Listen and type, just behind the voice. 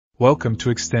Welcome to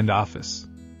Extend Office.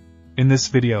 In this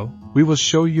video, we will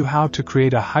show you how to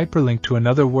create a hyperlink to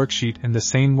another worksheet in the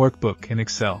same workbook in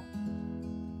Excel.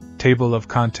 Table of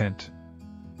Content.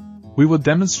 We will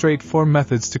demonstrate 4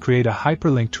 methods to create a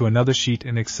hyperlink to another sheet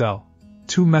in Excel,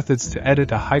 2 methods to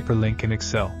edit a hyperlink in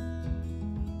Excel,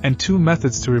 and 2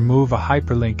 methods to remove a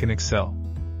hyperlink in Excel.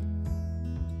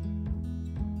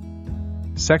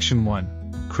 Section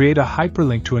 1. Create a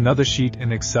hyperlink to another sheet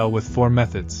in Excel with 4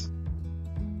 methods.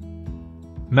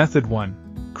 Method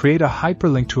 1. Create a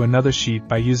hyperlink to another sheet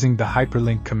by using the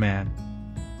hyperlink command.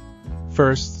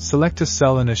 First, select a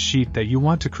cell in a sheet that you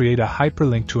want to create a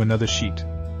hyperlink to another sheet.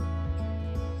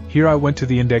 Here I went to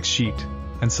the index sheet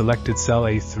and selected cell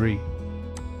A3.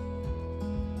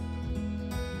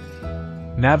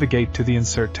 Navigate to the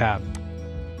Insert tab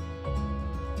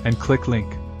and click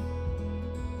Link.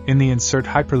 In the Insert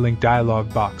Hyperlink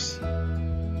dialog box,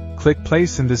 click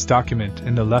Place in this document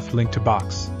in the left Link to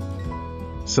box.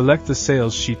 Select the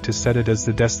sales sheet to set it as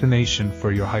the destination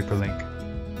for your hyperlink.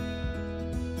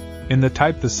 In the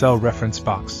Type the Cell reference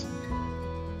box,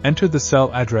 enter the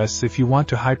cell address if you want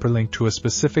to hyperlink to a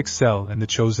specific cell in the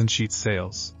chosen sheet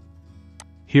sales.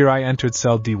 Here I entered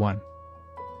cell D1.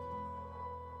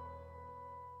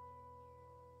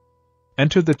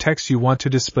 Enter the text you want to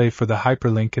display for the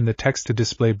hyperlink in the Text to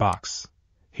Display box.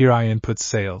 Here I input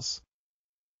sales.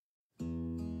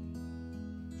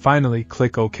 Finally,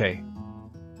 click OK.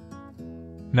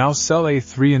 Now cell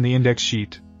A3 in the index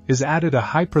sheet is added a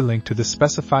hyperlink to the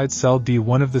specified cell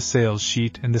D1 of the sales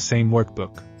sheet in the same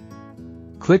workbook.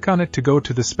 Click on it to go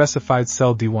to the specified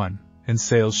cell D1 in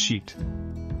sales sheet.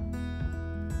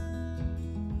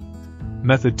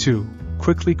 Method 2.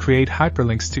 Quickly create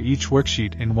hyperlinks to each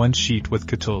worksheet in one sheet with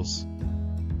Kutools.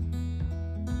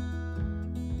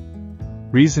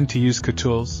 Reason to use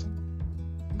Kutools?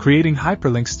 Creating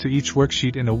hyperlinks to each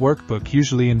worksheet in a workbook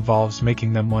usually involves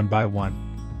making them one by one,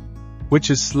 which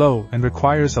is slow and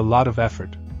requires a lot of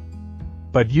effort.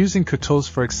 But using Kutools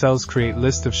for Excel's Create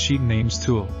List of Sheet Names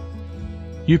tool,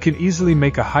 you can easily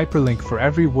make a hyperlink for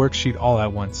every worksheet all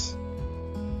at once,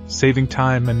 saving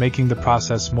time and making the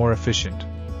process more efficient.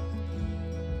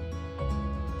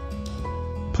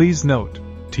 Please note,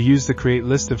 to use the Create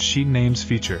List of Sheet Names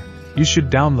feature, you should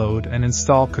download and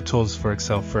install Kutools for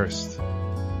Excel first.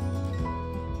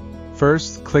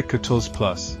 First, click Kutools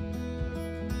Plus.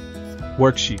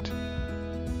 Worksheet.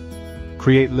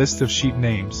 Create List of Sheet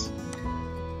Names.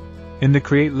 In the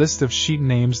Create List of Sheet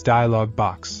Names dialog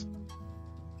box,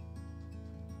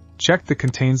 check the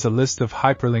Contains a List of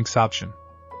Hyperlinks option.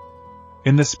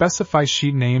 In the Specify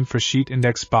Sheet Name for Sheet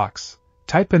Index box,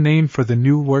 type a name for the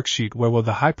new worksheet where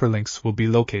the hyperlinks will be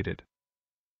located.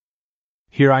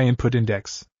 Here I input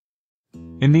index.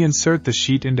 In the Insert the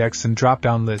Sheet Index and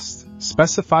drop-down list,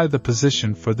 specify the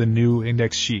position for the new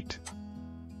index sheet.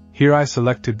 Here I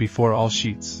selected Before All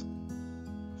Sheets.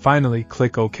 Finally,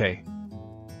 click OK.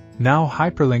 Now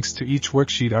hyperlinks to each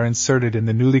worksheet are inserted in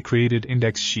the newly created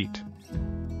index sheet.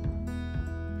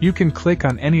 You can click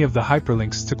on any of the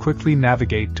hyperlinks to quickly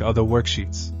navigate to other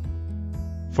worksheets.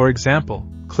 For example,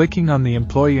 clicking on the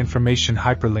Employee Information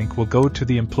hyperlink will go to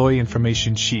the Employee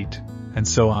Information sheet, and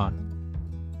so on.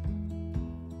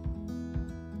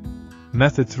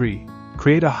 Method 3.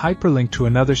 Create a hyperlink to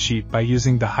another sheet by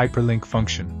using the hyperlink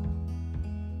function.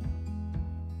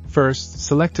 First,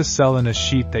 select a cell in a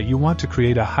sheet that you want to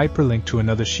create a hyperlink to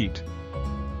another sheet.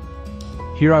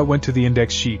 Here I went to the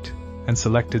index sheet and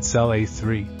selected cell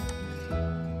A3.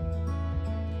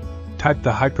 Type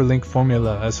the hyperlink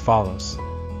formula as follows.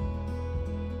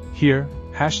 Here,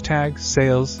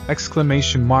 #sales!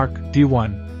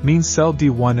 D1 means cell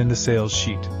D1 in the sales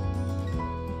sheet.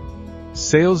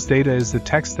 Sales data is the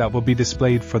text that will be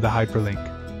displayed for the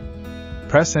hyperlink.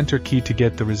 Press Enter key to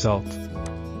get the result.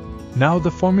 Now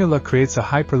the formula creates a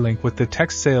hyperlink with the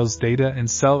text sales data in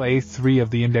cell A3 of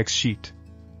the index sheet.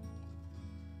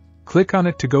 Click on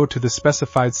it to go to the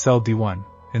specified cell D1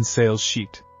 in sales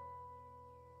sheet.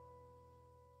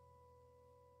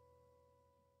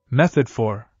 Method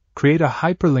 4. Create a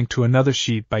hyperlink to another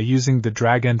sheet by using the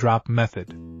drag and drop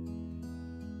method.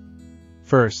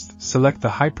 First, select the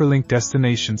hyperlink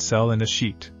destination cell in a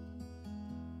sheet.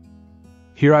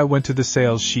 Here I went to the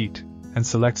sales sheet and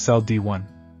select cell D1.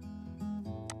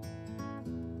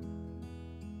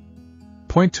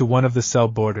 Point to one of the cell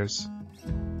borders.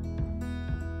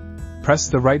 Press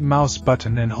the right mouse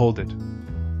button and hold it.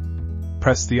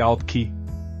 Press the Alt key.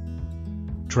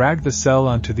 Drag the cell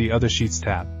onto the Other Sheets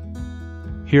tab.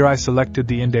 Here I selected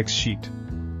the index sheet.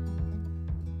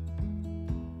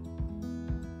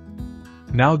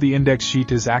 Now the index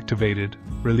sheet is activated,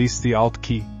 release the Alt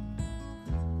key.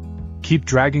 Keep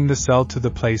dragging the cell to the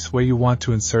place where you want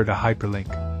to insert a hyperlink.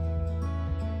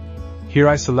 Here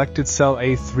I selected cell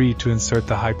A3 to insert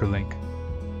the hyperlink.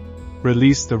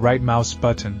 Release the right mouse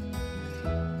button.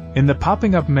 In the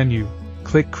popping up menu,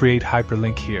 click Create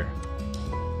Hyperlink here.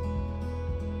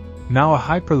 Now a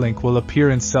hyperlink will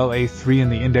appear in cell A3 in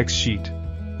the index sheet,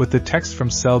 with the text from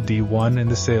cell D1 in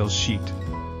the sales sheet.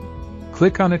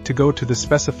 Click on it to go to the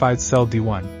specified cell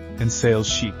D1 in sales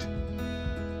sheet.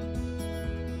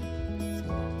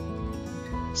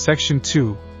 Section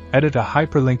 2. Edit a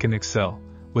hyperlink in Excel,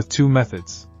 with two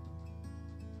methods.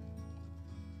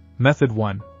 Method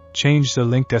 1. Change the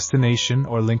link destination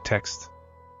or link text.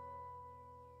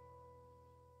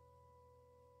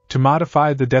 To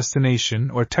modify the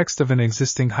destination or text of an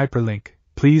existing hyperlink,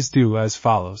 please do as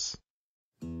follows.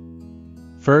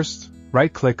 First,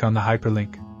 right-click on the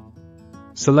hyperlink.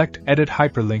 Select Edit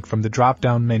Hyperlink from the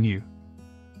drop-down menu.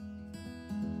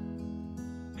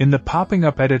 In the popping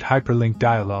up Edit Hyperlink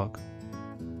dialog,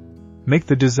 make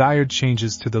the desired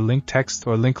changes to the link text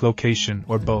or link location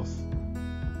or both.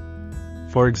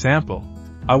 For example,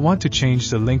 I want to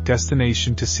change the link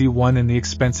destination to C1 in the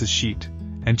expenses sheet,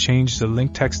 and change the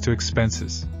link text to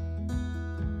expenses.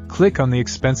 Click on the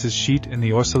expenses sheet in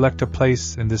the or select a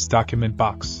place in this document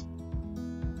box.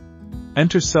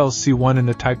 Enter cell C1 in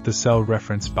the type the cell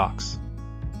reference box.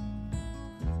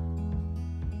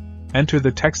 Enter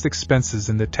the text expenses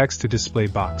in the text to display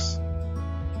box.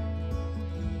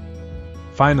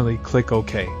 Finally, click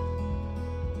OK.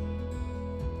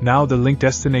 Now the link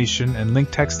destination and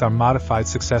link text are modified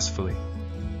successfully.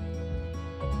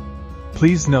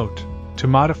 Please note, to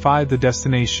modify the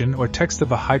destination or text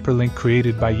of a hyperlink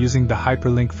created by using the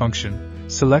hyperlink function,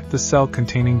 select the cell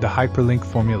containing the hyperlink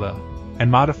formula, and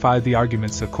modify the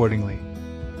arguments accordingly.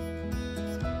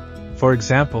 For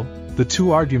example, the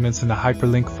two arguments in the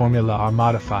hyperlink formula are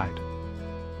modified.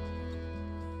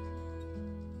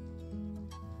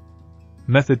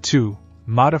 Method 2.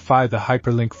 Modify the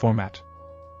hyperlink format.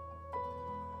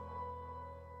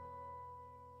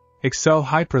 Excel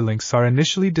hyperlinks are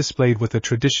initially displayed with a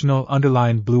traditional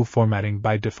underlined blue formatting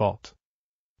by default.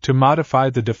 To modify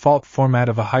the default format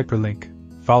of a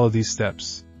hyperlink, follow these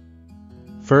steps.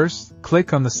 First,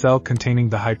 click on the cell containing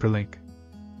the hyperlink.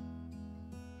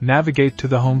 Navigate to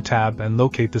the Home tab and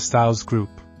locate the Styles group.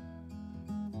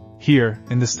 Here,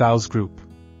 in the Styles group,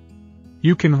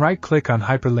 you can right-click on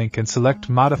Hyperlink and select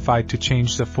Modify to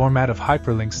change the format of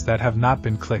hyperlinks that have not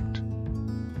been clicked.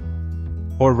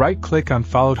 Or right-click on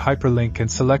Followed Hyperlink and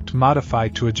select Modify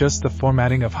to adjust the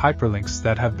formatting of hyperlinks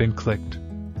that have been clicked.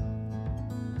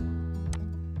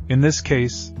 In this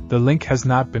case, the link has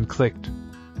not been clicked.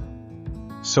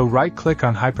 So right-click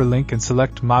on Hyperlink and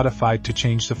select Modify to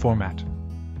change the format.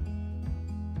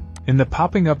 In the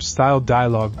popping up Style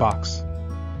dialog box,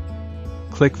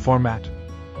 click Format.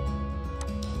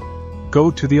 Go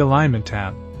to the Alignment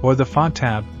tab, or the Font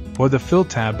tab, or the Fill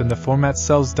tab in the Format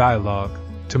Cells dialog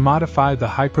to modify the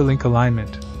hyperlink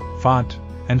alignment, font,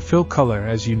 and fill color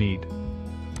as you need.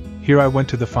 Here I went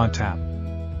to the Font tab.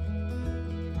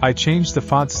 I changed the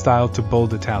font style to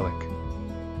bold italic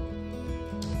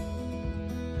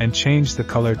and changed the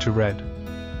color to red.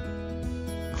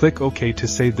 Click OK to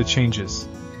save the changes.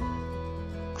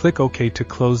 Click OK to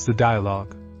close the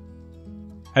dialog.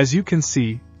 As you can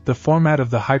see, the format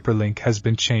of the hyperlink has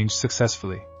been changed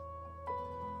successfully.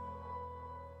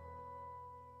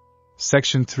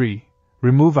 Section 3.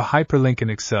 Remove a hyperlink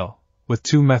in Excel, with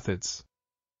two methods.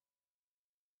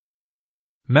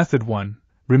 Method 1.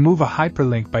 Remove a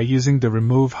hyperlink by using the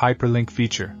Remove Hyperlink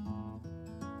feature.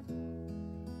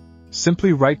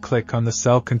 Simply right-click on the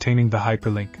cell containing the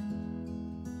hyperlink.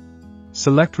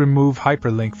 Select Remove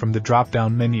Hyperlink from the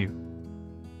drop-down menu.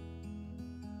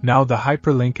 Now the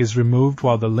hyperlink is removed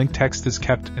while the link text is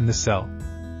kept in the cell.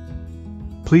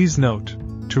 Please note,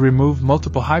 to remove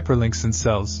multiple hyperlinks in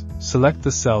cells, select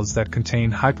the cells that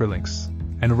contain hyperlinks,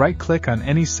 and right-click on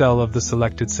any cell of the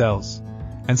selected cells,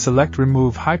 and select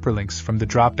Remove Hyperlinks from the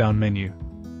drop-down menu.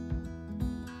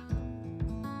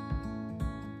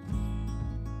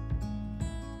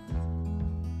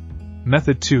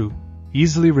 Method 2.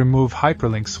 Easily remove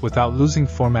hyperlinks without losing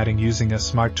formatting using a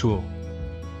smart tool.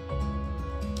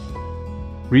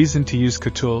 Reason to use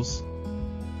Kutools.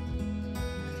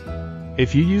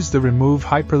 If you use the Remove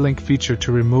Hyperlink feature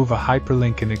to remove a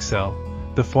hyperlink in Excel,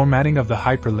 the formatting of the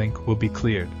hyperlink will be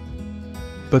cleared.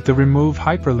 But the Remove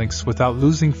Hyperlinks without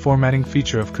losing formatting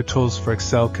feature of Kutools for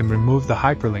Excel can remove the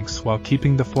hyperlinks while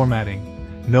keeping the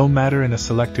formatting, no matter in a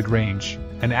selected range,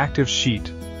 an active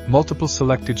sheet, multiple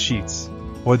selected sheets,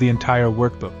 or the entire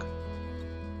workbook.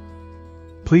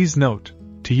 Please note,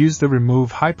 to use the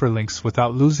Remove Hyperlinks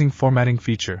without losing formatting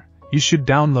feature, you should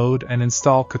download and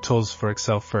install Kutools for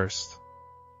Excel first.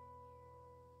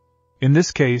 In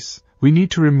this case, we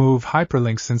need to remove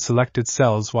hyperlinks in selected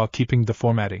cells while keeping the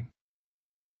formatting.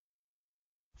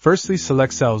 Firstly,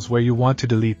 select cells where you want to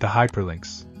delete the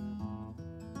hyperlinks.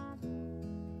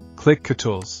 Click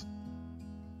Kutools.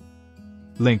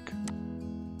 Link.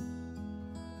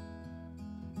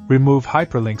 Remove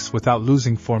hyperlinks without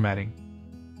losing formatting.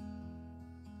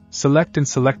 Select in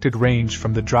selected range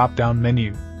from the drop-down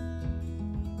menu.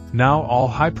 Now all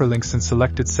hyperlinks in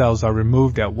selected cells are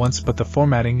removed at once, but the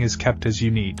formatting is kept as you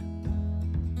need.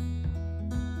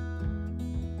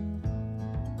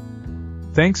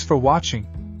 Thanks for watching.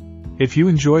 If you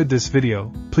enjoyed this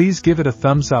video, please give it a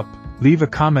thumbs up, leave a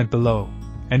comment below,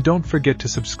 and don't forget to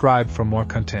subscribe for more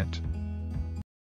content.